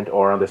basement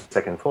or on the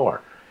second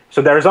floor.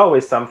 So there's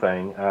always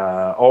something,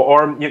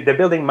 or the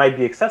building might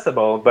be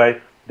accessible, but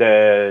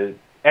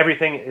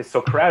everything is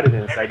so crowded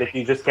inside that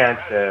you just can't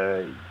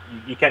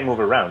you can't move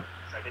around.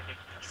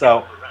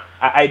 So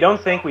I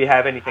don't think we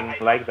have anything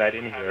like that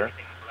in here.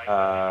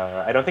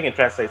 I don't think it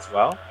translates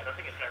well.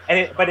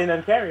 But in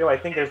Ontario, I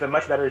think there's a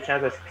much better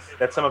chance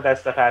that some of that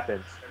stuff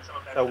happens.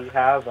 So we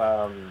have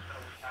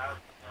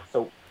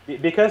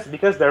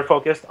because they're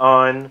focused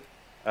on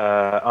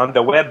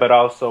the web, but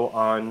also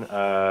on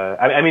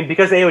I mean,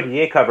 because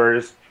AODA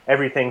covers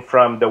everything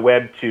from the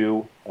web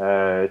to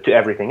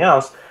everything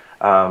else,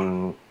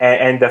 and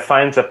the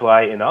fines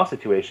apply in all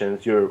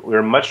situations.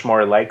 We're much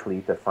more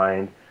likely to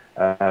find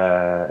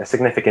a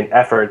significant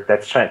effort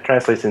that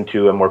translates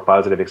into a more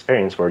positive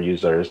experience for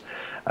users,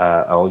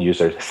 all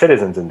users,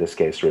 citizens in this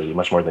case, really,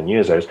 much more than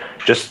users.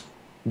 Just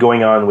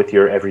going on with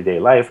your everyday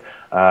life,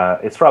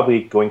 it's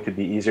probably going to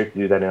be easier to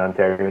do that in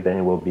Ontario than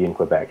it will be in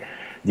Quebec.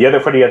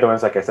 For the other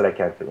ones, like I said, I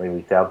can't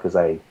really tell because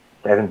I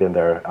haven't been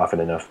there often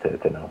enough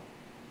to know.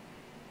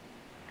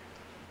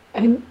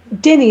 And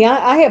Denis,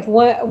 I have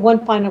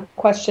one final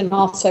question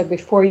also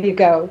before you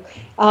go.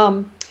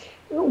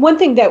 One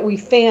thing that we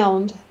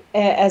found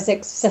as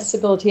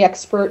accessibility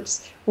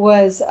experts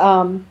was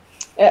a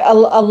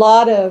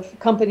lot of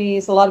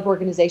companies, a lot of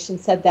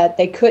organizations said that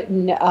they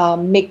couldn't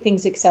make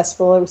things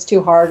accessible. It was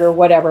too hard or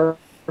whatever.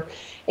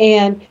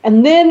 And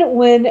then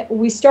when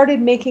we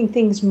started making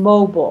things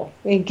mobile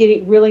and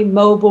getting really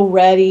mobile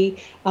ready,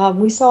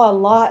 we saw a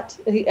lot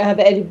of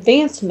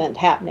advancement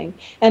happening.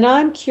 And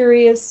I'm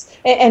curious,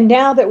 and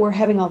now that we're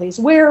having all these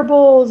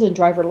wearables and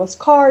driverless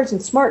cars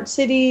and smart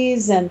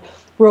cities and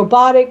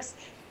robotics,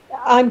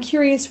 I'm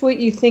curious what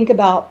you think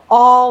about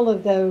all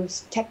of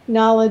those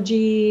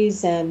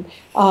technologies and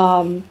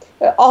in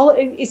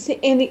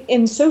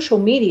social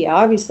media.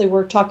 Obviously,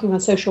 we're talking on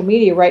social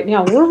media right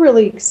now. We're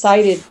really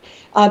excited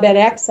about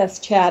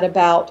AXSChat,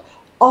 about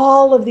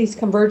all of these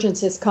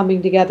convergences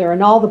coming together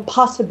and all the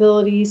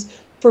possibilities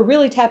for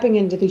really tapping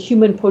into the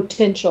human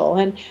potential.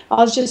 And I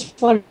was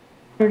just wondering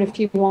if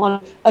you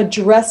want to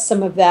address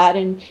some of that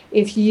and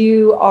if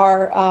you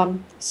are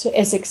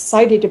as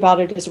excited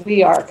about it as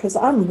we are, because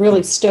I'm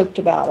really stoked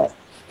about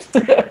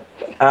it.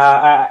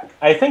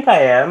 I think I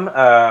am.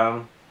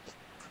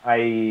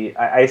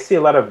 I see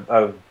a lot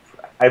of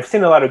I've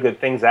seen a lot of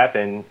good things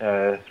happen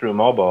through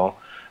mobile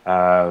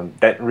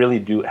that really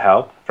do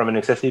help from an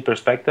accessibility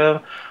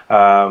perspective.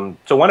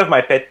 So one of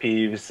my pet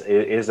peeves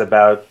is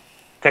about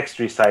text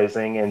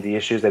resizing and the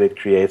issues that it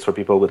creates for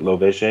people with low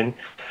vision.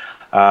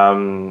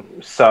 So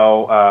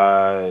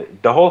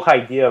the whole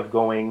idea of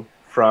going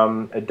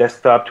from a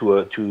desktop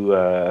to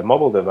a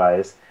mobile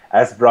device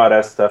has brought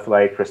us stuff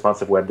like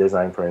responsive web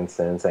design, for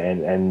instance,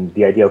 and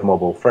the idea of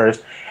mobile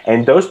first.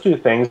 And those two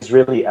things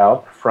really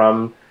help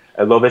from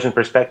a low vision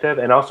perspective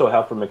and also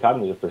help from a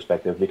cognitive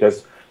perspective,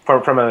 because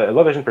from a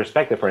low vision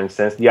perspective, for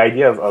instance, the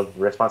idea of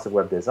responsive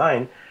web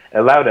design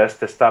allowed us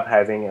to stop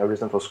having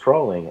horizontal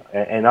scrolling.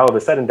 And all of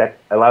a sudden that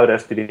allowed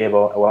us to be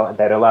able,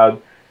 that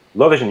allowed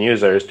low vision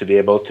users to be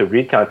able to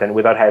read content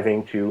without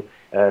having to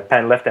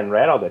pan left and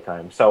right all the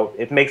time. So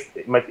it makes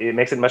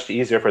it much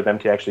easier for them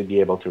to actually be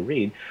able to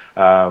read.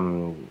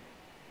 I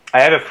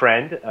have a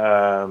friend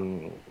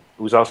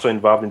who's also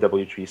involved in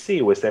W3C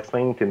who was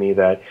explaining to me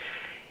that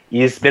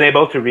he's been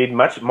able to read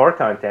much more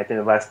content in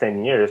the last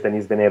 10 years than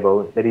he's been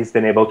able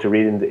to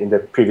read in the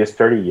previous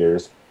 30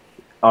 years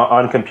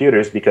on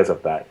computers because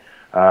of that.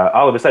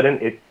 All of a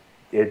sudden,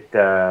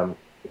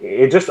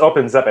 it just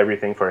opens up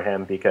everything for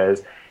him,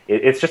 because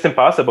it's just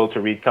impossible to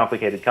read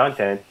complicated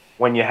content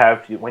when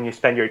you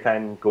spend your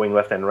time going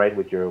left and right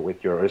with your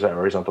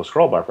horizontal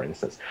scroll bar, for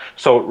instance.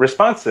 So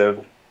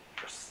responsive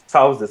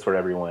solves this for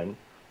everyone.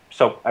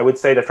 So I would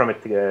say that from a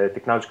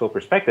technological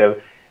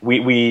perspective,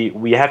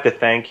 we have to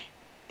thank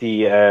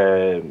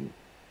the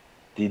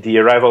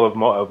arrival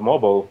of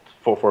mobile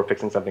for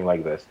fixing something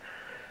like this.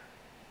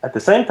 at the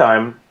same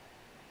time,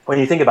 when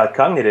you think about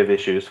cognitive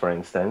issues, for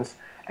instance,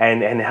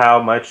 and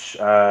how much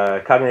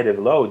cognitive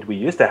load we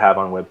used to have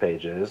on web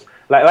pages,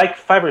 like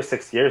 5 or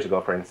 6 years ago,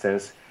 for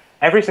instance,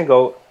 every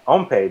single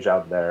home page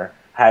out there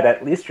had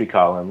at least 3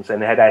 columns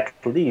and had at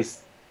least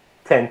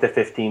 10 to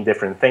 15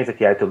 different things that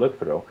you had to look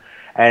through.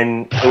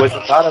 And it was a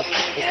lot of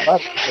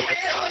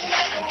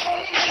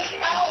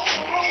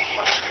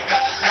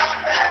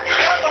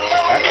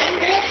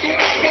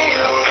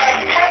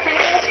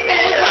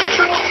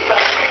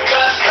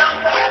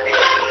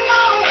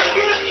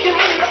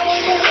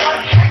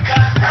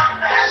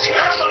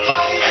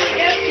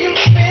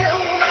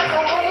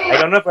I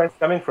don't know where it's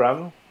coming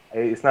from.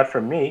 It's not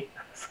from me.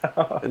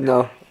 So.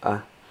 No,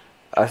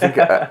 I think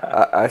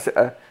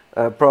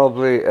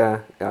probably yeah,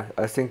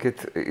 I think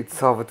it's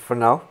solved for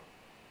now.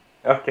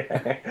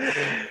 Okay.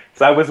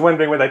 So I was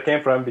wondering where that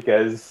came from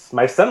because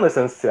my son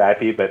listens to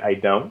Happy, but I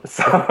don't.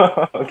 So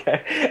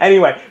okay.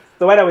 Anyway,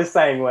 so what I was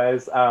saying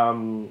was,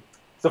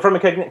 so from a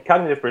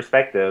cognitive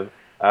perspective,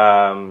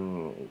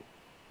 the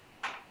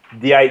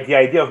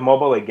idea of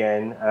mobile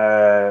again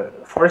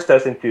forced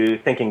us into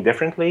thinking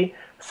differently.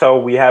 So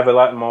we have a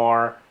lot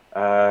more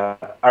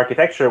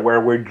architecture where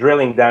we're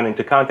drilling down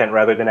into content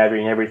rather than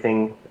having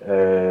everything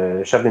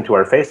shoved into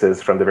our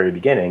faces from the very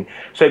beginning.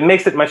 So it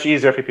makes it much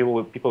easier for people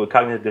with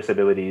cognitive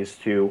disabilities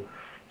to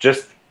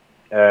just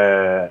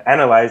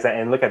analyze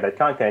and look at that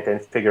content and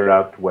figure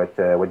out what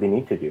they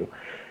need to do.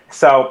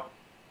 So,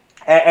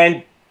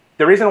 and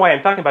the reason why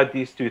I'm talking about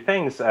these two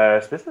things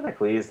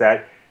specifically is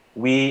that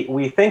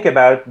we think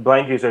about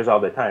blind users all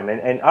the time,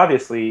 and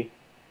obviously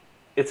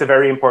it's a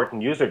very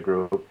important user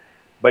group.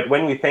 But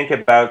when we think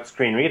about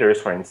screen readers,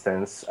 for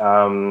instance,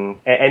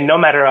 and no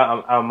matter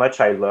how much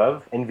I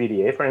love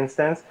NVDA, for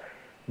instance,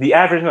 the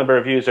average number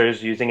of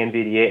users using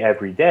NVDA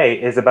every day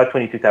is about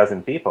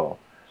 22,000 people.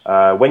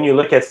 When you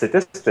look at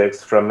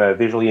statistics from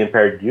visually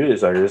impaired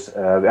users,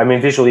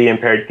 visually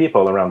impaired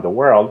people around the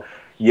world,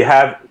 you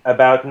have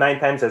about 9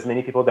 times as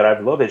many people that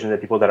have low vision than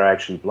people that are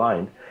actually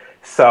blind.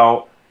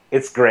 So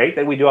it's great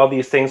that we do all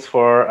these things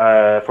for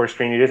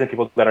screen readers and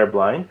people that are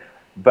blind,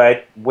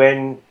 but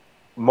when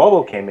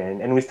mobile came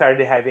in and we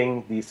started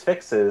having these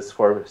fixes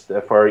for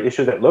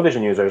issues that low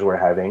vision users were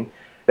having,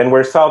 then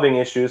we're solving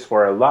issues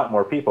for a lot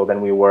more people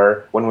than we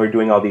were when we were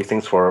doing all these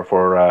things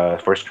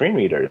for screen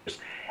readers.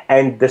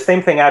 And the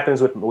same thing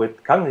happens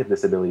with cognitive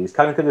disabilities.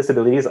 Cognitive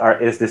disabilities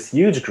is this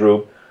huge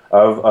group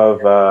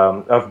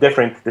of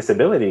different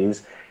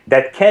disabilities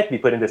that can't be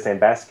put in the same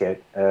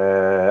basket,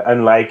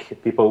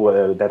 unlike people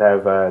that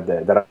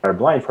are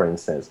blind, for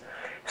instance.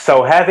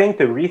 So having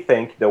to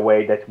rethink the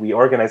way that we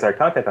organize our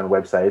content on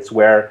websites,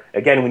 where,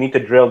 again, we need to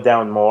drill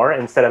down more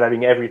instead of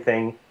having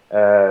everything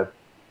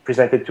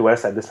presented to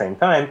us at the same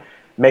time,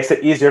 makes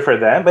it easier for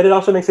them, but it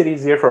also makes it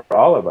easier for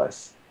all of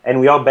us. And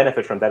we all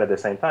benefit from that at the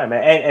same time.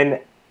 And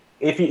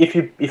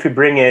if you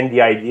bring in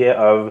the idea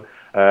of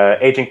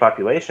aging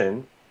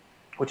population,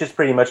 which is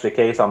pretty much the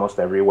case almost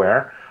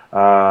everywhere,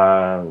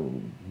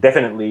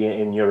 definitely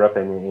in Europe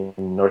and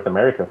in North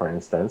America, for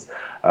instance.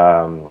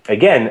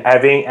 Again,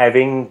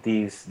 having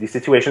these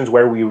situations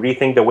where we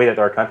rethink the way that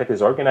our content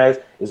is organized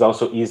is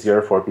also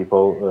easier for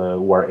people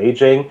who are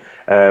aging.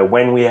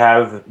 When we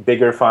have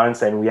bigger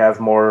fonts and we have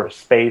more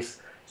space,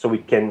 so we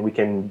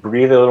can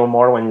breathe a little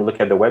more when you look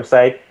at the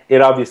website,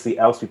 it obviously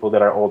helps people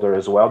that are older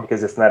as well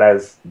because it's not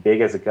as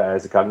big as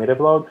a cognitive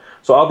load.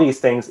 So all these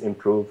things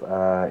improve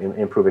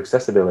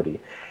accessibility.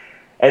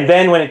 And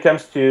then when it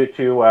comes to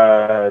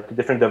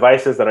different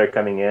devices that are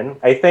coming in,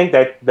 I think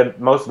that the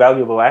most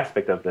valuable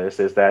aspect of this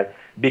is that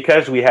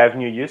because we have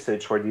new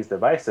usage for these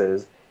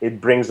devices, it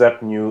brings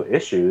up new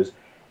issues.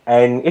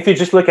 And if you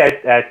just look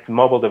at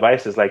mobile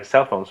devices like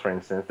cell phones, for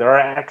instance, there are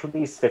at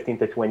least 15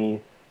 to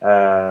 20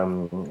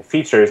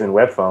 features in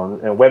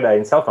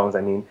in cell phones,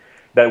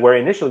 that were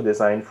initially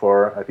designed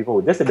for people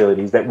with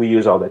disabilities that we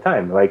use all the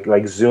time,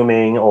 like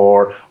zooming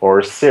or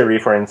Siri,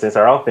 for instance,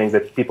 are all things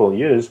that people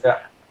use. Yeah.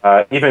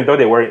 Even though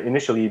they were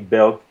initially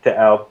built to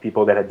help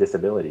people that had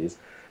disabilities.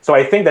 So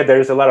I think that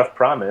there's a lot of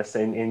promise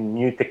in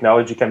new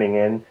technology coming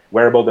in,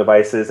 wearable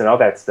devices and all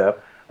that stuff,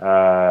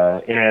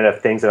 Internet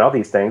of Things and all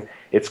these things.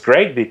 It's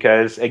great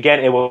because, again,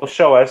 it will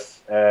show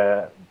us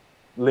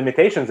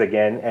limitations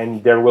again,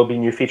 and there will be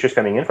new features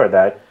coming in for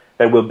that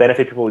will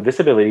benefit people with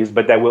disabilities,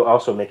 but that will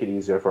also make it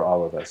easier for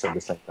all of us at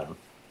the same time.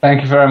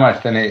 Thank you very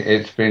much, Denis.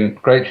 It's been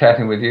great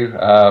chatting with you.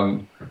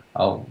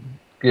 I'll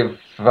give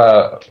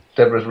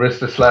Deborah's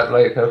wrist a slap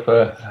later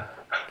for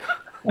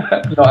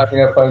not having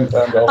her phone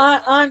turned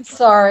off. I'm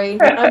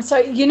sorry. I'm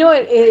sorry. You know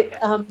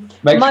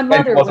my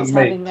mother was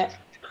having that.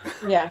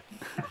 Yeah.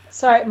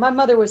 Sorry, my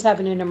mother was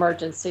having an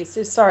emergency,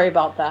 so sorry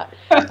about that.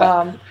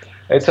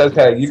 It's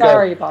okay.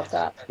 Sorry about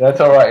that.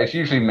 That's all right. It's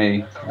usually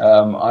me.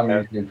 I'm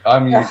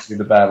usually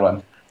the bad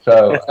one.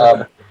 So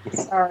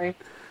sorry.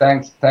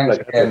 Thanks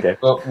again. Okay.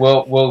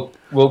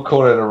 We'll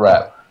call it a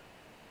wrap.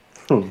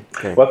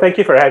 Okay. Well, thank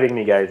you for having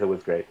me, guys. It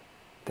was great.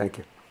 Thank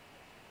you.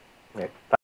 Yeah.